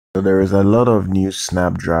So there is a lot of new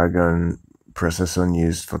Snapdragon processor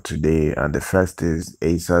news for today, and the first is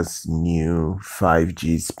Acer's new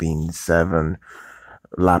 5G Spin 7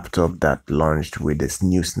 laptop that launched with this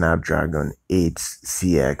new Snapdragon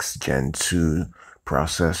 8CX Gen 2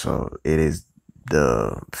 processor. It is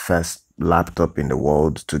the first laptop in the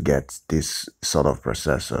world to get this sort of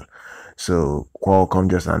processor. So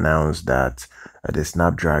Qualcomm just announced that the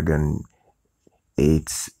Snapdragon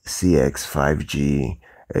 8CX 5G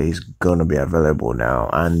is gonna be available now,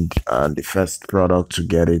 and the first product to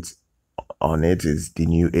get it on it is the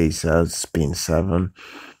new Acer Spin 7.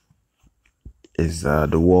 Is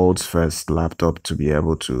the world's first laptop to be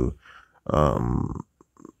able to um,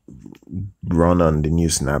 run on the new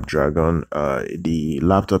Snapdragon. The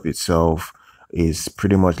laptop itself is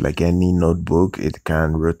pretty much like any notebook. It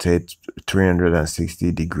can rotate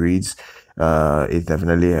 360 degrees. It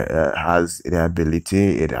definitely has the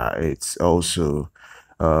ability. It's also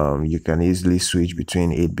you can easily switch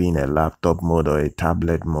between it being a laptop mode or a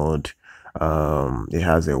tablet mode. It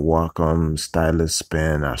has a Wacom stylus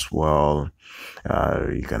pen as well.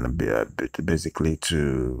 You can be basically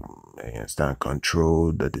to stand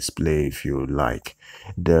control the display if you like.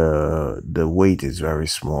 The weight is very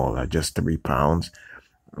small, at just 3 pounds.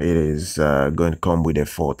 It is going to come with a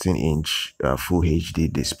 14-inch full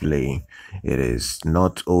HD display. It is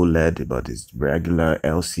not OLED, but it's regular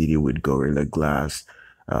LCD with Gorilla Glass,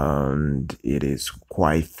 and it is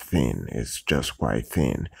quite thin. It's just quite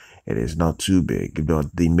thin. It is not too big,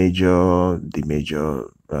 but the major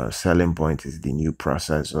selling point is the new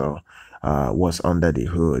processor. What's under the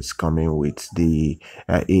hood. It's coming with the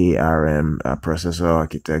ARM processor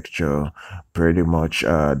architecture, pretty much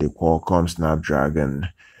the Qualcomm Snapdragon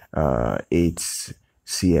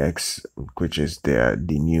 8CX, which is the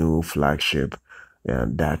new flagship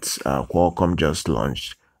that Qualcomm just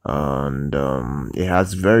launched, and it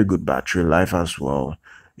has very good battery life as well.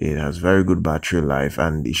 It has very good battery life,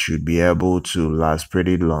 and it should be able to last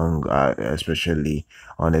pretty long, especially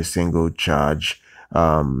on a single charge.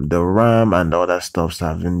 The RAM and other stuffs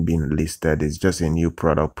haven't been listed. It's just a new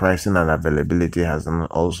product. Pricing and availability hasn't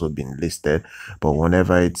also been listed, but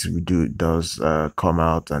whenever does come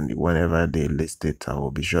out, and whenever they list it, I will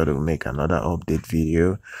be sure to make another update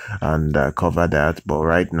video and cover that. But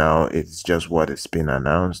right now, it's just what it's been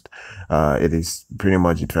announced. It is pretty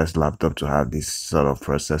much the first laptop to have this sort of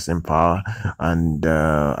processing power, and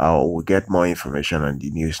I will get more information on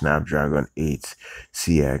the new Snapdragon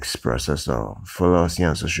 8CX processor. Follow us here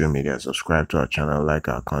on social media, subscribe to our channel, like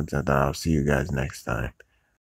our content, and I'll see you guys next time.